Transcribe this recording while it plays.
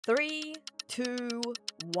3, 2,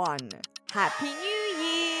 1. Happy New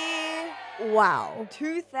Year! Wow,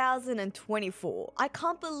 2024. I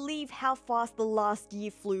can't believe how fast the last year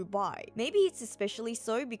flew by. Maybe it's especially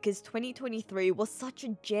so because 2023 was such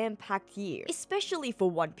a jam-packed year, especially for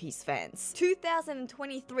One Piece fans.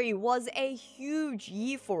 2023 was a huge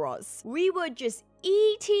year for us. We were just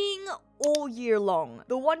eating all year long.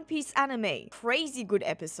 The One Piece anime, crazy good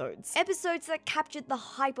episodes. Episodes that captured the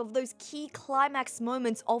hype of those key climax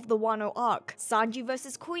moments of the Wano arc. Sanji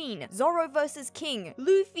vs Queen, Zoro vs King,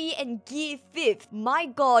 Luffy and Gear 5th. My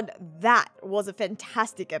god, that was a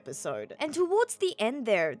fantastic episode. And towards the end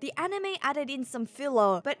there, the anime added in some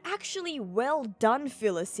filler, but actually well done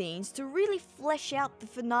filler scenes to really flesh out the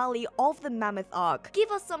finale of the Mammoth arc.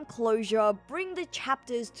 Give us some closure, bring the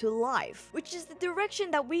chapters to life, which is the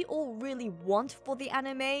direction that we all really want for the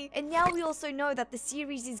anime. And now we also know that the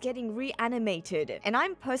series is getting reanimated. And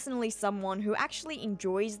I'm personally someone who actually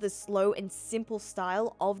enjoys the slow and simple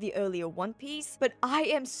style of the earlier One Piece, but I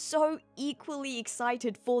am so equally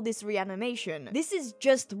excited for this reanimation. This is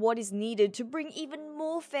just what is needed to bring even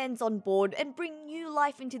more fans on board and bring new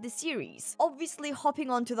life into the series. Obviously hopping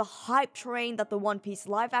onto the hype train that the One Piece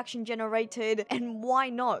live action generated, and why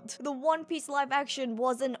not? The One Piece live action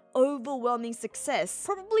was an overwhelming success,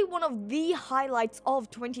 probably one of the highlights of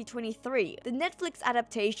 2023. The Netflix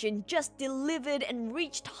adaptation just delivered and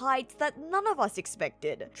reached heights that none of us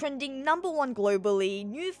expected. Trending #1 globally,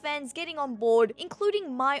 new fans getting on board,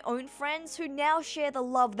 including my own friends who now share the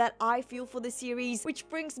love that I feel for the series, which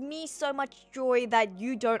brings me so much joy that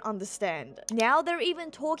you don't understand. Now they're even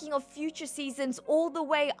talking of future seasons all the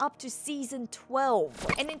way up to season 12.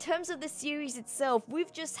 And in terms of the series itself,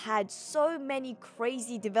 we've just had so many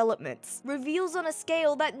crazy developments. Reveals on a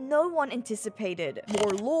scale that no one anticipated.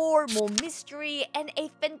 More lore, more mystery, and a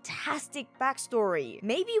fantastic backstory.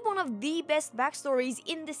 Maybe one of the best backstories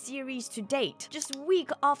in the series to date. Just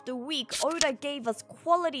week after week, Oda gave us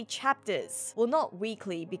quality chapters. Well, not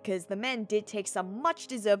weekly, because the man did take some much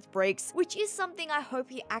deserved breaks, which is something I hope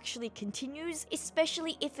he actually continues,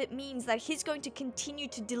 especially if it means that he's going to continue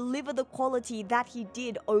to deliver the quality that he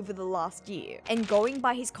did over the last year. And going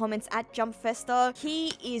by his comments at Jump Festa,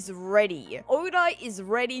 he is ready. Oda is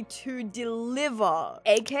ready to deliver.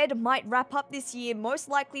 Egghead might wrap up this year, most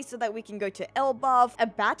likely so that we can go to Elbaf, a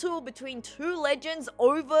battle between two legends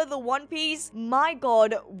over the One Piece. My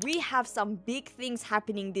god, we have some big things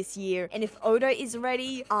happening this year, and if Oda is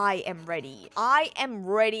ready, I am ready. I am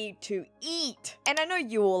ready to eat. And I know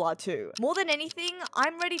you all are too. More than anything,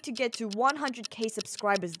 I'm ready to get to 100k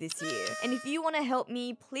subscribers this year. And if you want to help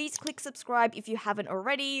me, please click subscribe if you haven't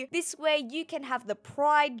already. This way you can have the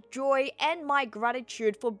pride, joy, and my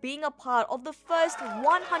gratitude for being a part of the first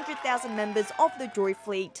 100,000 members of the Joy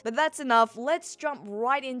Fleet. But that's enough, let's jump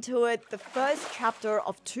right into it. The first chapter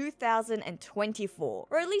of 2024,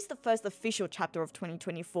 or at least the first official chapter of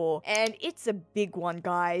 2024, and it's a big one,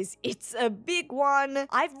 guys. It's a big one.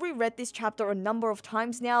 I've reread this chapter a number of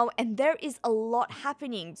times now, and there is a lot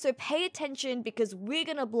happening, so pay attention because we're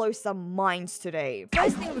gonna blow some minds today.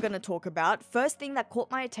 First thing we're gonna talk about, first thing that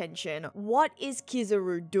caught my attention, what is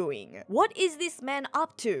Kizaru doing? What is this man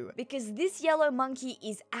up to? Because this yellow monkey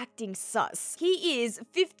is acting sus. He is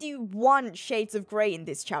 51 shades of grey in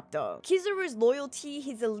this chapter. Kizaru's loyalty,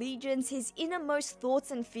 his allegiance, his innermost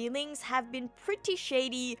thoughts and feelings have been pretty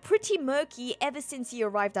shady, pretty murky ever since he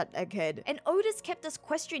arrived at Egghead. And Oda's kept us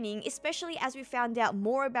questioning, especially as we found out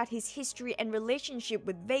more about his history and relationship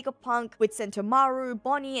with Vegapunk, with Sentomaru,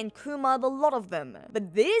 Bonnie, and Kuma, the lot of them.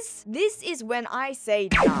 But this is when I say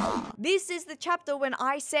nah. This is the chapter when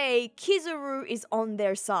I say Kizaru is on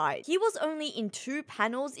their side. He was only in 2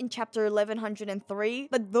 panels in chapter 1103,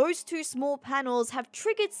 but those 2 small panels have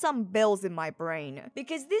triggered some bells in my brain.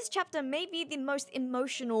 Because this chapter may be the most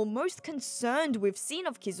emotional, most concerned we've seen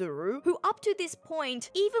of Kizaru, who up to this point,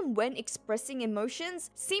 even when expressing emotions,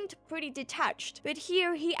 seemed pretty detached. But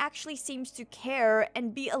here he actually seems to care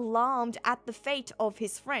and be alarmed at the fate of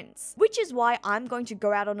his friends. Which is why I'm going to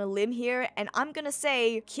go out on a limb here and I'm gonna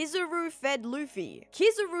say Kizaru fed Luffy.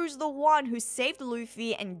 Kizaru's the one who saved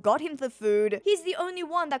Luffy and got him the food. He's the only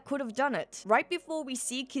one that could have done it. Right before we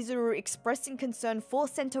see Kizaru expressing concern for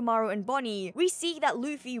Sentomaru and Bonnie, we see that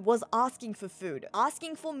Luffy was asking for food,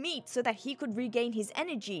 asking for meat so that he could regain his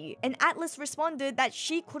energy. And Atlas responded that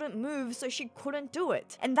she couldn't move, so she couldn't do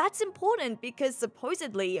it. And that's important because because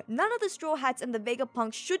supposedly none of the Straw Hats and the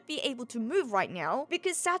Vegapunks should be able to move right now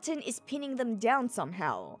because Saturn is pinning them down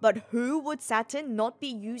somehow. But who would Saturn not be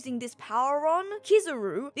using this power on?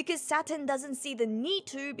 Kizaru, because Saturn doesn't see the need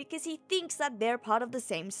to because he thinks that they're part of the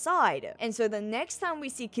same side. And so the next time we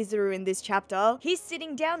see Kizaru in this chapter, he's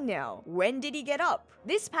sitting down now. When did he get up?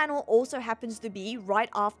 This panel also happens to be right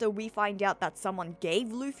after we find out that someone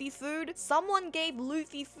gave Luffy food. Someone gave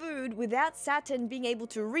Luffy food without Saturn being able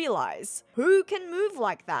to realize. Who can move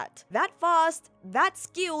like that? That fast, that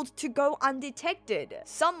skilled to go undetected.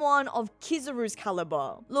 Someone of Kizaru's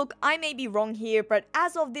caliber. Look, I may be wrong here, but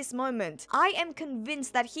as of this moment, I am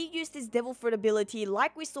convinced that he used his Devil Fruit ability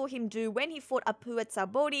like we saw him do when he fought Apu at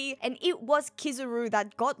Sabori, and it was Kizaru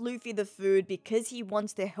that got Luffy the food because he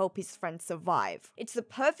wants to help his friend survive. It's the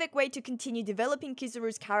perfect way to continue developing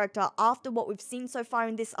Kizaru's character after what we've seen so far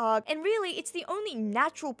in this arc, and really, it's the only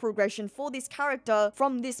natural progression for this character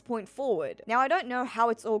from this point forward. Now, I don't know how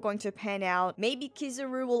it's all going to pan out. Maybe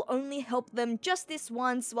Kizaru will only help them just this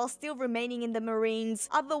once while still remaining in the Marines.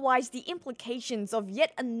 Otherwise, the implications of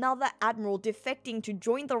yet another admiral defecting to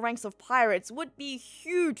join the ranks of pirates would be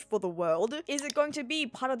huge for the world. Is it going to be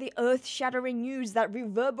part of the earth-shattering news that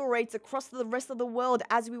reverberates across the rest of the world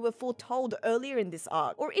as we were foretold earlier in this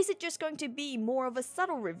arc? Or is it just going to be more of a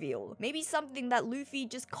subtle reveal? Maybe something that Luffy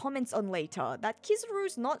just comments on later, that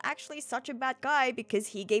Kizaru's not actually such a bad guy because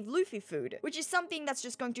he gave Luffy food, which is something that's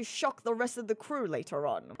just going to shock the rest of the crew later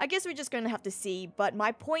on. I guess we're just going to have to see, but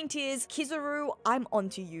my point is, Kizaru, I'm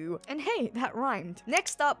onto you. And hey, that rhymed.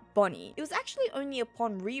 Next up, Bonnie. It was actually only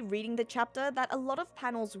upon rereading the chapter that a lot of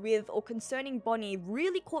panels with or concerning Bonnie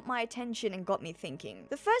really caught my attention and got me thinking.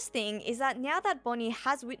 The first thing is that now that Bonnie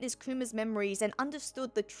has witnessed Kuma's memories and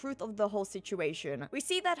understood the truth of the whole situation, we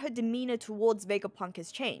see that her demeanor towards Vegapunk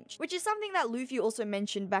has changed, which is something that Luffy also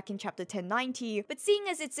mentioned back in chapter 1090, but seeing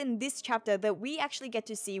as it's in this chapter that we actually get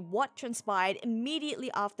to see what transpired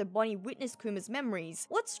immediately after Bonnie witnessed Kuma's memories,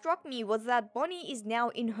 what struck me was that Bonnie is now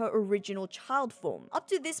in her original child form. Up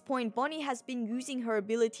to this point, Bonnie has been using her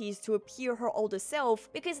abilities to appear her older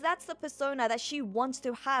self because that's the persona that she wants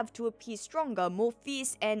to have to appear stronger, more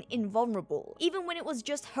fierce, and invulnerable. Even when it was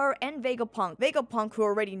just her and Vegapunk who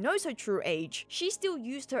already knows her true age, she still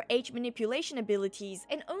used her age manipulation abilities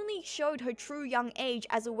and only showed her true young age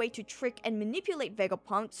as a way to trick and manipulate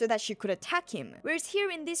Vegapunk so that she could attack him. Whereas here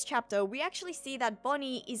in this chapter, we actually see that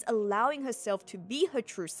Bonnie is allowing herself to be her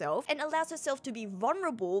true self and allows herself to be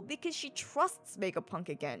vulnerable because she trusts Vegapunk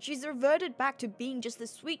again. She's reverted back to being just a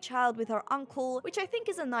sweet child with her uncle, which I think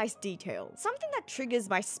is a nice detail. Something that triggers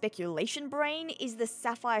my speculation brain is the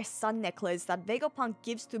sapphire sun necklace that Vegapunk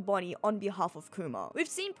gives to Bonnie on behalf of Kuma. We've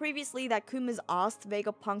seen previously that Kuma's asked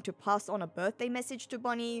Vegapunk to pass on a birthday message to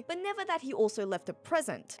Bonnie, but never that he also left a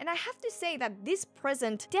present. And I have to say that this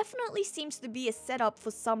present definitely seems to be a setup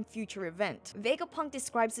for some future event. Vegapunk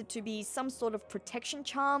describes it to be some sort of protection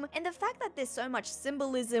charm, and the fact that there's so much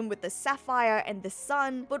symbolism with the sapphire and the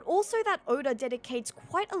sun, but also that Oda dedicates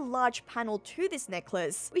quite a large panel to this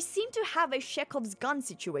necklace, we seem to have a Chekhov's gun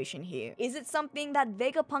situation here. Is it something that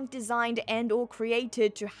Vegapunk designed and or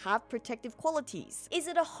created to have protective qualities? Is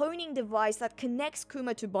it a honing device that connects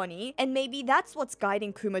Kuma to Bonnie, and maybe that's what's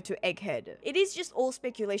guiding Kuma to Egghead? It is just all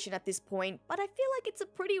speculation at this point, but I feel like it's a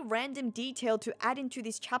pretty random detail to add into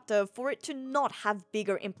this chapter for it to not have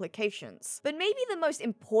bigger implications. But maybe the most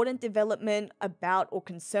important development about or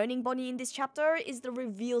concerning Bonnie in this chapter is the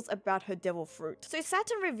reveals about her devil fruit. So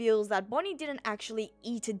Saturn reveals that Bonnie didn't actually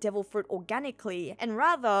eat a devil fruit organically, and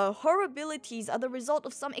rather, her abilities are the result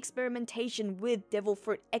of some experimentation with devil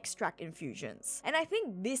fruit extract infusions. And I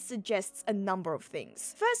think this suggests a number of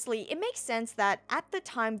things. Firstly, it makes sense that at the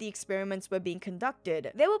time the experiments were being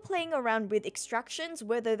conducted, they were playing around with extractions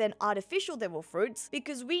rather than artificial devil fruits,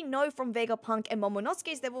 because we know from Vegapunk and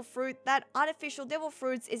Momonosuke's devil fruit that artificial devil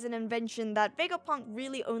fruits is an invention that Vegapunk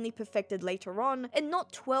really only perfected later on, and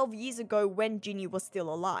not 12 years ago when Ginny was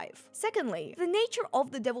still alive. Secondly, the nature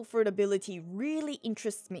of the devil fruit ability really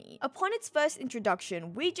interests me. Upon its first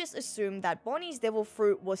introduction, we just assumed that Bonnie's devil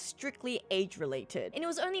fruit was strictly age-related, and it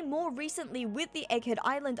was only more recently with the Egghead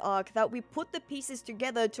Island arc that we put the pieces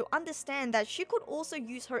together to understand that she could also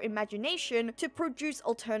use her imagination to produce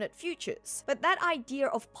alternate futures. But that idea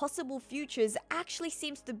of possible futures actually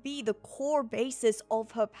seems to be the core basis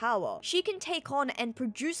of her power. She can take on and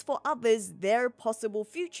produce for others their possible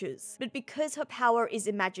futures. But because her power is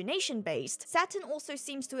imagination-based, Saturn also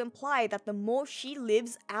seems to imply that the more she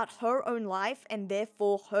lives out her own life and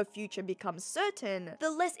therefore her future becomes certain, the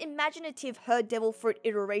less imaginative her devil fruit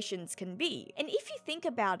iterations can be. And if you think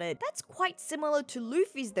about it, that's quite similar to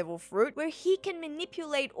Luffy's devil fruit, where he can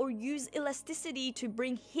manipulate or use elasticity to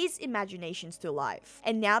bring his imaginations to life.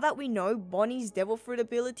 And now that we know Bonnie's devil fruit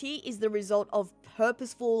ability is the result of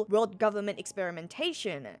purposeful world government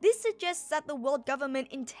experimentation, this suggests that the world government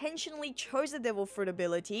intentionally chose the devil fruit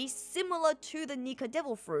ability similar to the Nika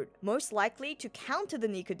devil fruit, most likely to counter the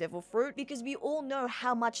Nika devil fruit because we all know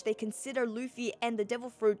how much they consider Luffy and the devil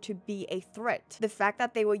fruit to be a threat. The fact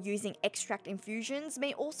that they were using extract infusions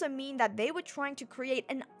may also mean that they were trying to create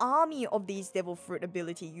an army of these devil fruit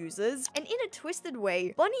ability users, and in a twisted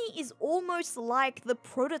way, Bonnie is almost like the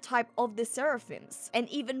prototype of the Seraphims, and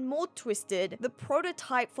even more twisted, the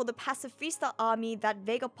prototype for the Pacifista army that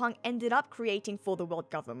Vegapunk ended up creating for the world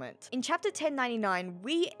government. In chapter 1099,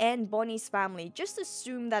 we and Bonnie's family just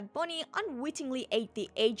assume that Bonnie unwittingly ate the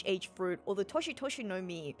HH fruit or the Toshi Toshi no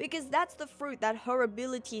Mi because that's the fruit that her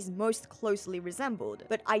abilities most closely resembled,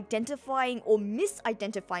 but identifying or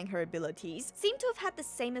misidentifying her abilities seem to have had the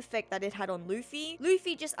same effect that it had on Luffy.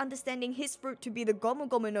 Luffy just understanding his fruit to be the Gomu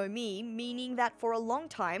Gomu no Mi, meaning that for a long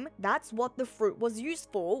time, that's what the fruit was used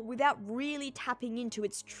for without really tapping into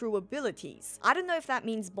its true abilities. I don't know if that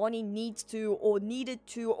means Bonnie needs to or needed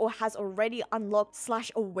to or has already unlocked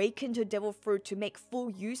 / awakened her devil fruit to make full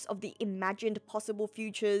use of the imagined possible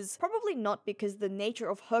futures. Probably not, because the nature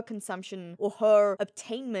of her consumption or her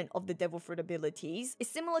obtainment of the devil fruit abilities is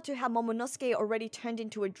similar to how Momonosuke already turned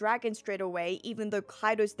into a dragon straight away, even though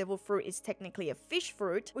Kaido's devil fruit is technically a fish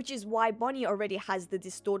fruit, which is why Bonnie already has the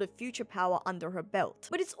distorted future power under her belt.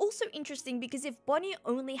 But it's also interesting because if Bonnie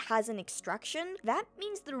only has an extraction, that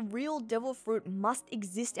means the real devil fruit must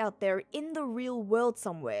exist out there in the real world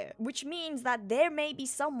somewhere, which means that there may be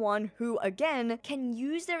someone who, again, can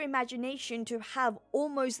use their imagination to have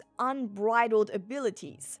almost unbridled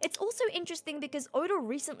abilities. It's also interesting because Oda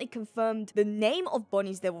recently confirmed the name of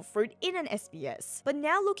Bonnie's devil fruit in an SBS, but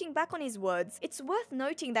now looking back on his words, it's worth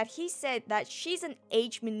noting that he said that she's an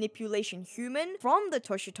age manipulation human from the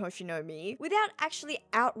Toshi Toshi no Mi without actually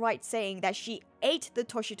outright saying that she ate the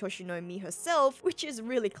Toshi Toshi no Mi herself, which is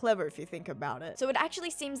really clever if you think about it. So it actually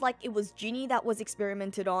seems like it was Ginny that was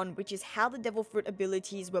experimented on, which is how the devil fruit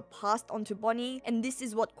abilities were passed on to Bonnie, and this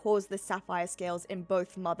is what caused the sapphire scales in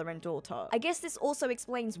both mother and daughter. I guess this also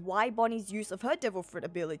explains why Bonnie's use of her devil fruit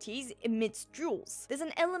abilities emits jewels. There's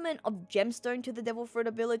an element of gemstone to the devil fruit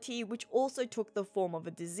ability, which also took the form of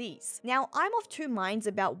a disease. Now, I'm of two minds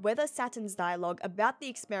about whether Saturn's dialogue about the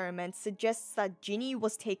experiment suggests that Ginny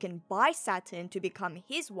was taken by Saturn to become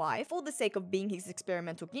his wife for the sake of being his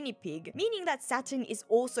experimental guinea pig, meaning that Saturn is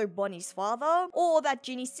also Bonnie's father, or that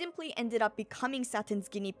Ginny simply ended up becoming Saturn's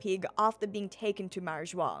guinea pig after being taken to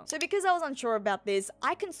Marijois. So because I was unsure about this,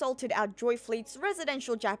 I consulted our JoyFleet's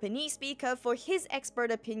residential Japanese speaker for his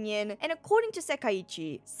expert opinion, and according to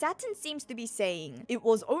Sekaiichi, Saturn seems to be saying, "It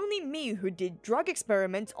was only me who did drug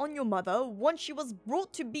experiments on your mother once she was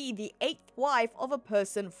brought to be the 8th wife of a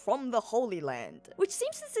person from the Holy Land," which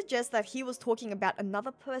seems to suggest that he was talking about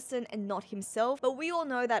another person and not himself, but we all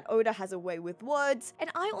know that Oda has a way with words,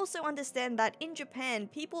 and I also understand that in Japan,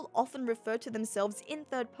 people often refer to themselves in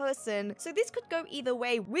third person, so this could go either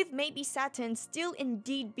way, with maybe Saturn still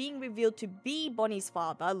indeed being revealed to be Bonnie's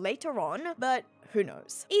father later on, but who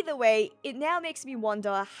knows? Either way, it now makes me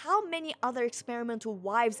wonder how many other experimental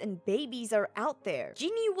wives and babies are out there.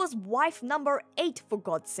 Ginny was wife number 8 for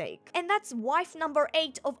God's sake, and that's wife number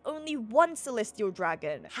 8 of only one celestial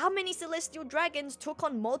dragon. How many celestial dragons took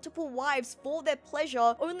on multiple wives for their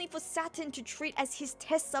pleasure only for Saturn to treat as his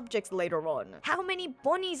test subjects later on? How many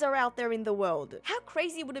Bonnies are out there in the world? How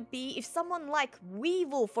crazy would it be if someone like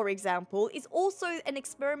Weevil, for example, is also an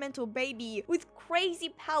experimental baby with crazy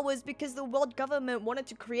powers because the world government wanted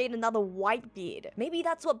to create another Whitebeard? Maybe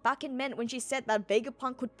that's what Bakken meant when she said that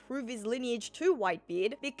Vegapunk could prove his lineage to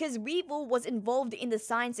Whitebeard, because Weevil was involved in the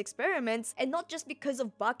science experiments and not just because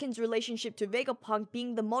of Bakken's relationship to Vegapunk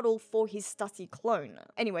being the model for his Stussy clone.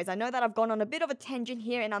 Anyways, I know that I've gone on a bit of a tangent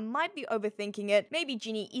here and I might be overthinking it. Maybe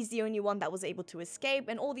Ginny is the only one that was able to escape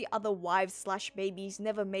and all the other wives / babies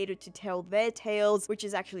never made it to tell their tales, which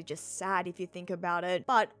is actually just sad if you think about it.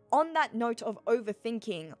 But on that note of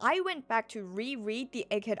overthinking, I went back to reread the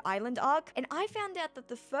Egghead Island arc, and I found out that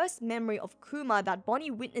the first memory of Kuma that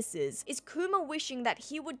Bonnie witnesses is Kuma wishing that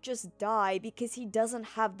he would just die because he doesn't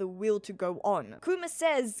have the will to go on. Kuma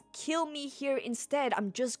says, "Kill me here instead,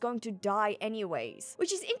 I'm just going to die anyways."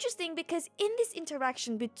 Which is interesting because in this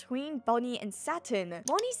interaction between Bonnie and Saturn,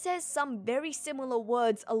 Bonnie says some very similar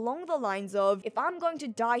words along the lines of, "If I'm going to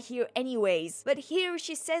die here anyways," but here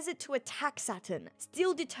she says it to attack Saturn,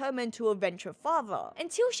 still determined to avenge her father,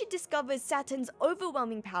 until she discovers Saturn Saturn's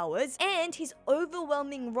overwhelming powers and his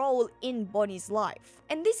overwhelming role in Bonnie's life.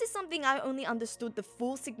 And this is something I only understood the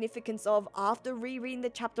full significance of after rereading the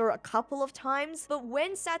chapter a couple of times, but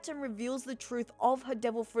when Saturn reveals the truth of her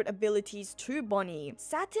devil fruit abilities to Bonnie,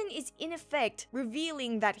 Saturn is in effect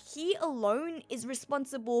revealing that he alone is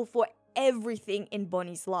responsible for everything in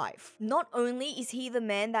Bonnie's life. Not only is he the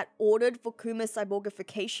man that ordered for Kuma's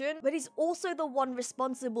cyborgification, but he's also the one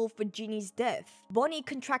responsible for Ginny's death, Bonnie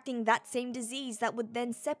contracting that same disease that would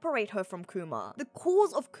then separate her from Kuma. The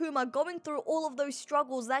cause of Kuma going through all of those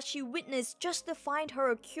struggles that she witnessed just to find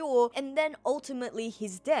her a cure, and then ultimately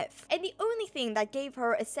his death. And the only thing that gave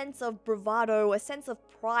her a sense of bravado, a sense of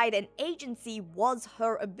pride and agency was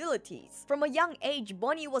her abilities. From a young age,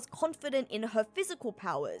 Bonnie was confident in her physical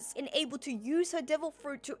powers, able to use her devil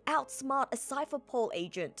fruit to outsmart a cipher pole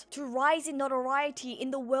agent, to rise in notoriety in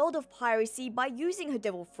the world of piracy by using her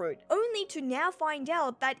devil fruit, only to now find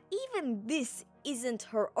out that even this isn't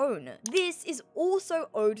her own. This is also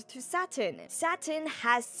owed to Saturn. Saturn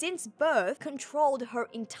has since birth controlled her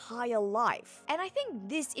entire life. And I think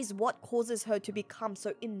this is what causes her to become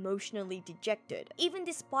so emotionally dejected. Even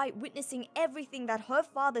despite witnessing everything that her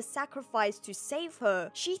father sacrificed to save her,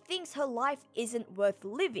 she thinks her life isn't worth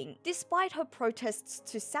living, despite her protests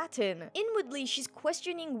to Saturn. Inwardly, she's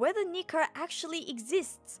questioning whether Nika actually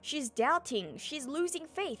exists. She's doubting, she's losing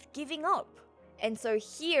faith, giving up. And so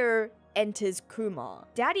here enters Kuma.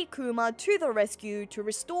 Daddy Kuma to the rescue to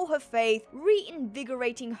restore her faith,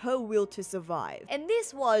 reinvigorating her will to survive. And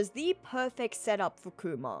this was the perfect setup for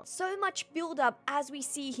Kuma. So much build up as we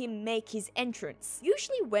see him make his entrance.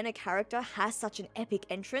 Usually when a character has such an epic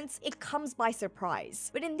entrance, it comes by surprise.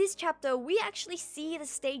 But in this chapter, we actually see the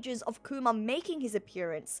stages of Kuma making his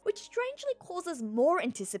appearance, which strangely causes more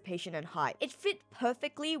anticipation and hype. It fit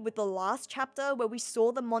perfectly with the last chapter where we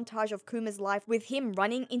saw the montage of Kuma's life with him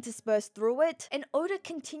running interspersed through it, and Oda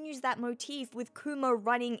continues that motif with Kuma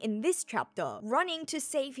running in this chapter, running to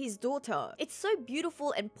save his daughter. It's so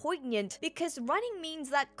beautiful and poignant because running means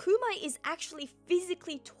that Kuma is actually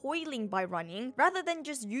physically toiling by running rather than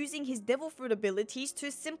just using his devil fruit abilities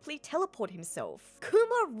to simply teleport himself.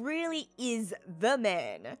 Kuma really is the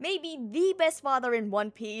man. Maybe the best father in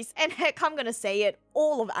One Piece, and heck, I'm gonna say it,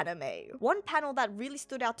 all of anime. One panel that really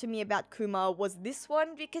stood out to me about Kuma was this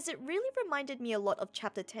one because it really reminded me a lot of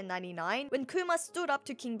chapter 1099 when Kuma stood up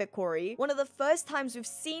to King Bekori, one of the first times we've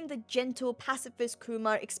seen the gentle pacifist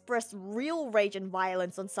Kuma express real rage and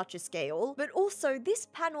violence on such a scale. But also this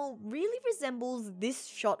panel really resembles this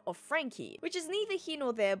shot of Frankie, which is neither here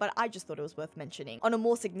nor there, but I just thought it was worth mentioning. On a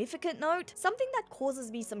more significant note, something that causes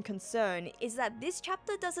me some concern is that this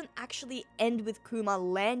chapter doesn't actually end with Kuma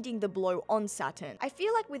landing the blow on Saturn. I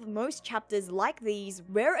feel like with most chapters like these,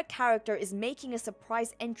 where a character is making a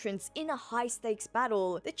surprise entrance in a high stakes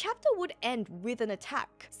battle, the chapter would end with an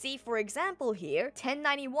attack. See, for example here,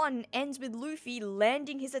 1091 ends with Luffy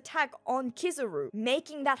landing his attack on Kizaru,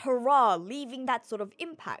 making that hurrah, leaving that sort of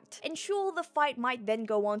impact. And sure, the fight might then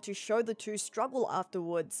go on to show the two struggle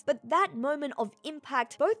afterwards, but that moment of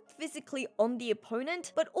impact, both physically on the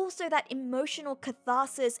opponent, but also that emotional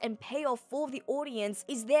catharsis and payoff for the audience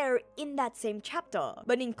is there in that same chapter.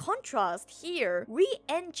 But in contrast, here, we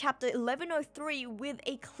end chapter 1103 with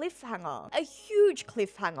a cliffhanger, a huge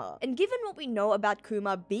cliffhanger. And given what we know about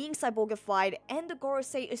Kuma being cyborgified and the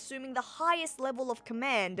Gorosei assuming the highest level of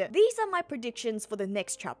command, these are my predictions for the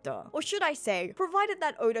next chapter. Or should I say, provided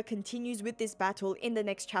that Oda continues with this battle in the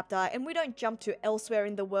next chapter and we don't jump to elsewhere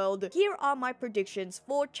in the world, here are my predictions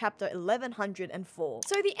for chapter 1104.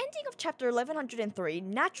 So the ending of chapter 1103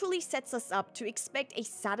 naturally sets us up to expect a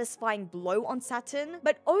satisfying blow on Saturn,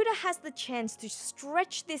 but Oda has the chance to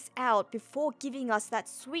stretch this out before giving us that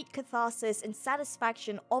sweet catharsis and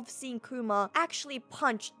satisfaction of seeing Kuma actually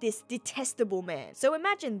punch this detestable man. So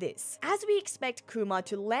imagine this. As we expect Kuma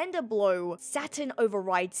to land a blow, Saturn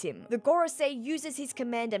overrides him. The Gorosei uses his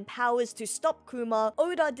command and powers to stop Kuma,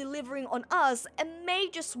 Oda delivering on us a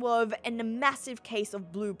major swerve and a massive case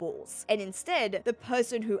of blue balls. And instead, the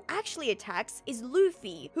person who actually attacks is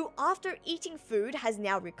Luffy, who after eating food has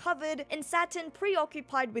now recovered, and Saturn,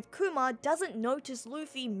 preoccupied with Kuma, doesn't notice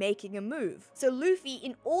Luffy making a move. So Luffy,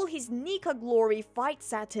 in all his Nika glory, fights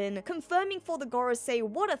Saturn, confirming for the Gorosei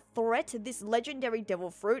what a threat this legendary devil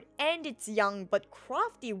fruit and its young but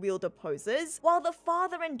crafty wielder poses, while the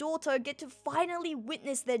father and daughter get to finally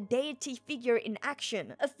witness their deity figure in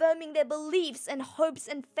action, affirming their beliefs and hopes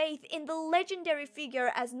and faith in the legendary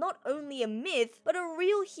figure as not only a myth, but a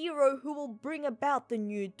real hero who will bring about the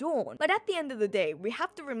new dawn. But at the end of the day, we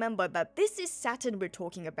have to remember that this is Saturn we're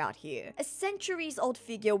talking about here. A centuries-old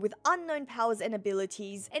figure with unknown powers and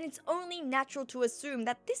abilities, and it's only natural to assume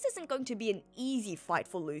that this isn't going to be an easy fight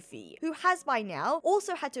for Luffy, who has by now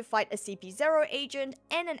also had to fight a CP0 agent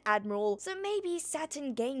and an admiral, so maybe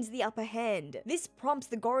Saturn gains the upper hand. This prompts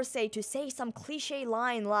the Gorosei to say some cliche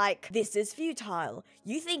line like, "This is futile.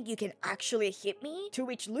 You think you can actually hit me?" To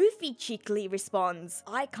which Luffy cheekily responds,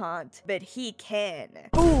 "I can't, but he can."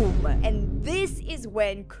 Boom! And this is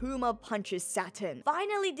when Kuma punches Saturn,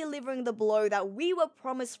 finally delivering the blow that we were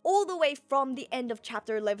promised all the way from the end of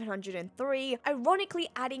chapter 1103, ironically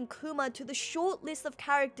adding Kuma to the short list of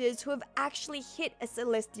characters who have actually hit a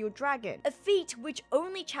celestial dragon, a feat which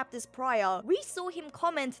only chapters prior we saw him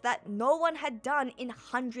comment that no one had done in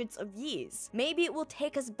hundreds of years. Maybe it will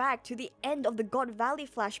take us back to the end of the God Valley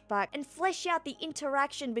flashback and flesh out the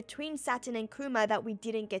interaction between Saturn and Kuma that we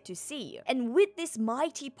didn't get to see. And with this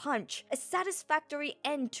mighty punch, a satisfactory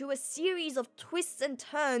end to a series of twists and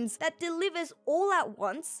turns that delivers all at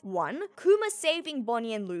once. 1. Kuma saving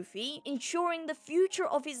Bonnie and Luffy, ensuring the future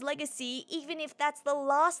of his legacy even if that's the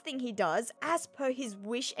last thing he does as per his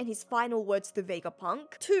wish and his final words to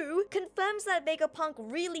Vegapunk. 2. Confirms that Vegapunk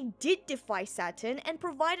really did defy Saturn and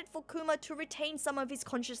provided for Kuma to retain some of his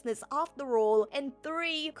consciousness after all. And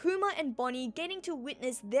 3. Kuma and Bonnie getting to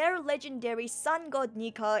witness their legendary sun god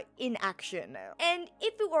Nika in action. And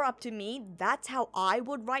if it were up to me, that's how I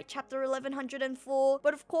would write chapter 1104,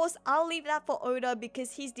 but of course I'll leave that for Oda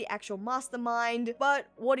because he's the actual mastermind. But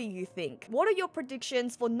what do you think? What are your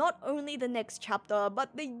predictions for not only the next chapter,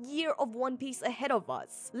 but the year of One Piece ahead of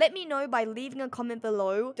us? Let me know by leaving a comment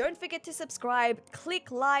below. Don't forget to subscribe,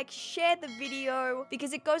 click like, share the video,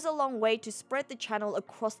 because it goes a long way to spread the channel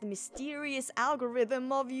across the mysterious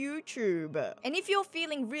algorithm of YouTube. And if you're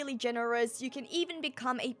feeling really generous, you can even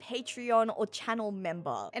become a Patreon or channel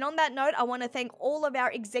member. And on that note, I want to thank all of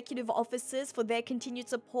our executive officers for their continued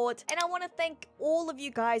support, and I want to thank all of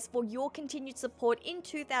you guys for your continued support in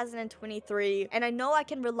 2023, and I know I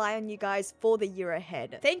can rely on you guys for the year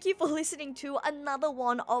ahead. Thank you for listening to another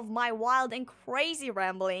one of my wild and crazy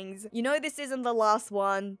ramblings. You know this isn't the last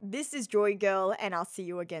one. This is JoyGirl, and I'll see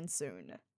you again soon.